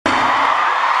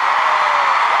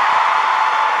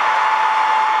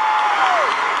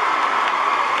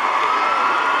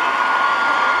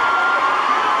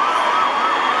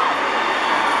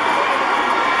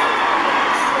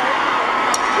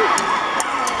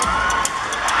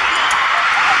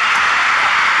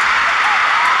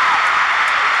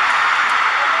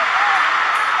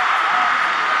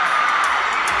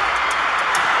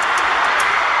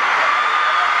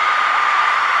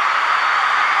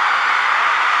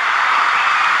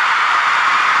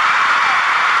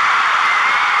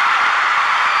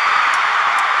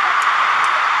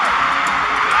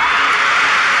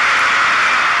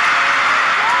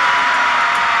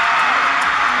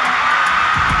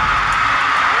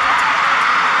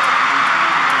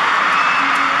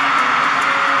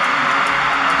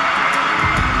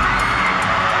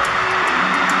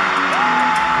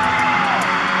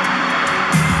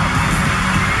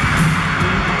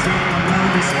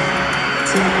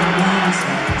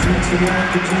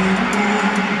like a dream.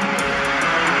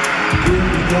 Give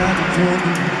me that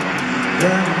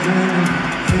adrenaline,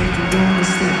 think I'm gonna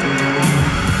slip away.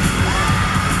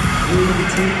 Baby,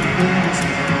 take my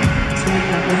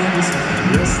hands,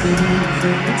 resting on your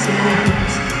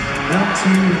fingertips. Up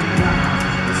to the ground,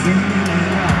 feeling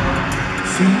it out.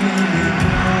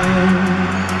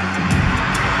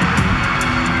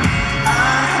 I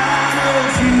know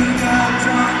you got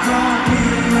drunk on me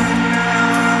and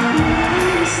now I'm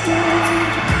wasted.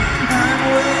 And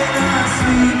when I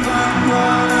sleep, I'm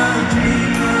gonna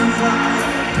dream of fire.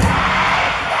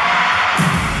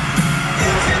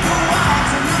 If you go out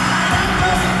tonight, I'm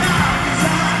going out, 'cause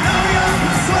I know you're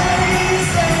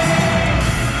persuasive.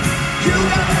 You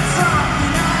got that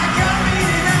something I got me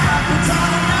in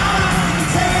appetite, now I can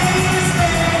taste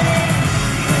it.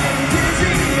 Getting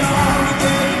dizzy, oh,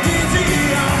 getting dizzy,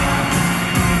 oh.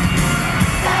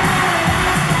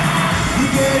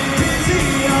 We're getting dizzy,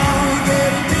 oh, we're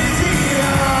getting dizzy,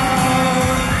 oh.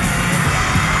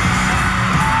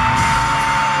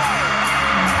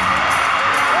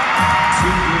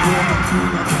 Take you running through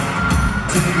my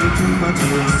toes, take you through my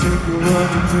toes, take you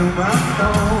running through my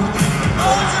bones.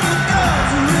 Ultimate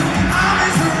alternate, I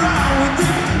mess around with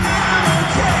it, and I'm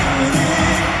okay with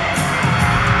it.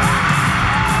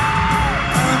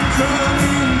 I'm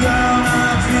coming down, I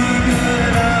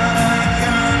figured out I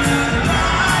kinda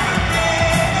like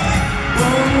it.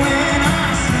 But when I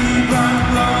sleep, I'm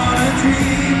gonna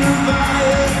dream of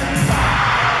fire.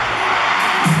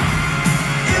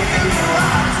 If you go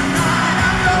out tonight,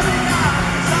 I'm going out,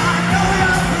 'cause I know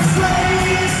you're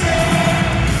persuasive.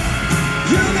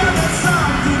 You got that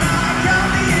something I got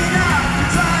me in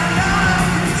appetite, now I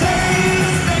can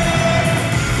taste it.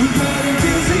 We're getting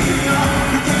dizzy, oh,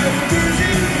 we're getting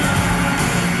dizzy, oh.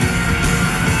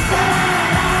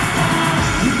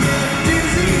 We're getting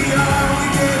dizzy, oh,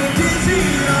 we're getting dizzy,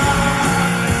 oh.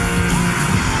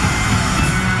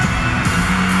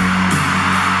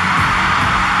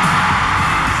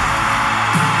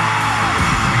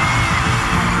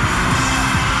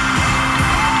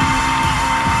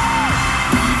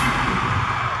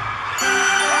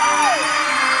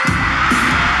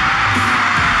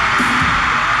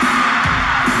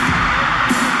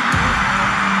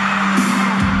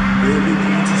 Baby,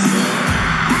 can't you see?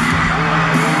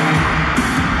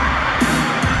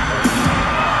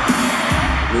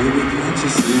 Baby, can't you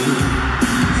see?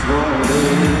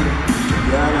 Falling,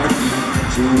 gotta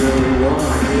keep you where you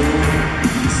want it.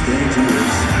 It's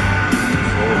dangerous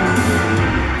for you.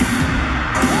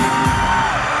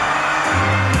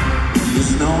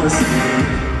 There's no escape,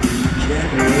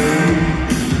 can't wait.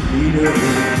 Need a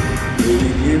hit, baby,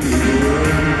 give me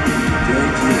away.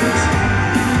 Dangerous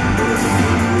for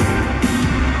you.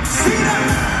 See that?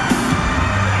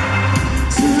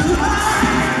 Too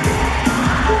high,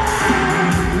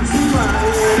 too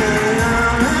high,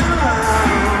 I'm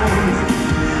around.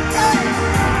 Hey,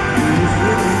 you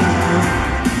feel it now.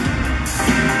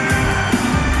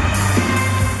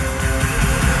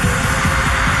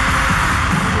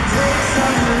 Take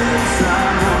something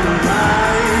inside on the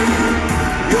ride.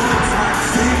 You're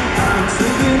toxic, I'm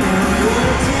taking on your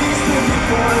taste of the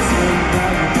poison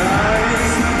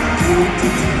paradise.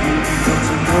 Addicted to you, don't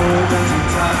you know that you're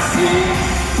toxic?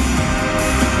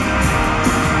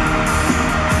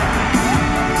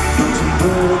 Don't you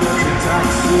know that you're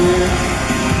toxic?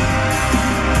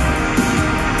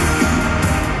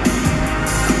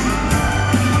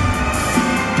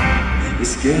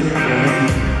 It's getting ready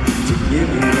to give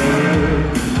you love.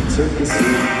 Took a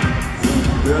sip from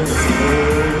the girl's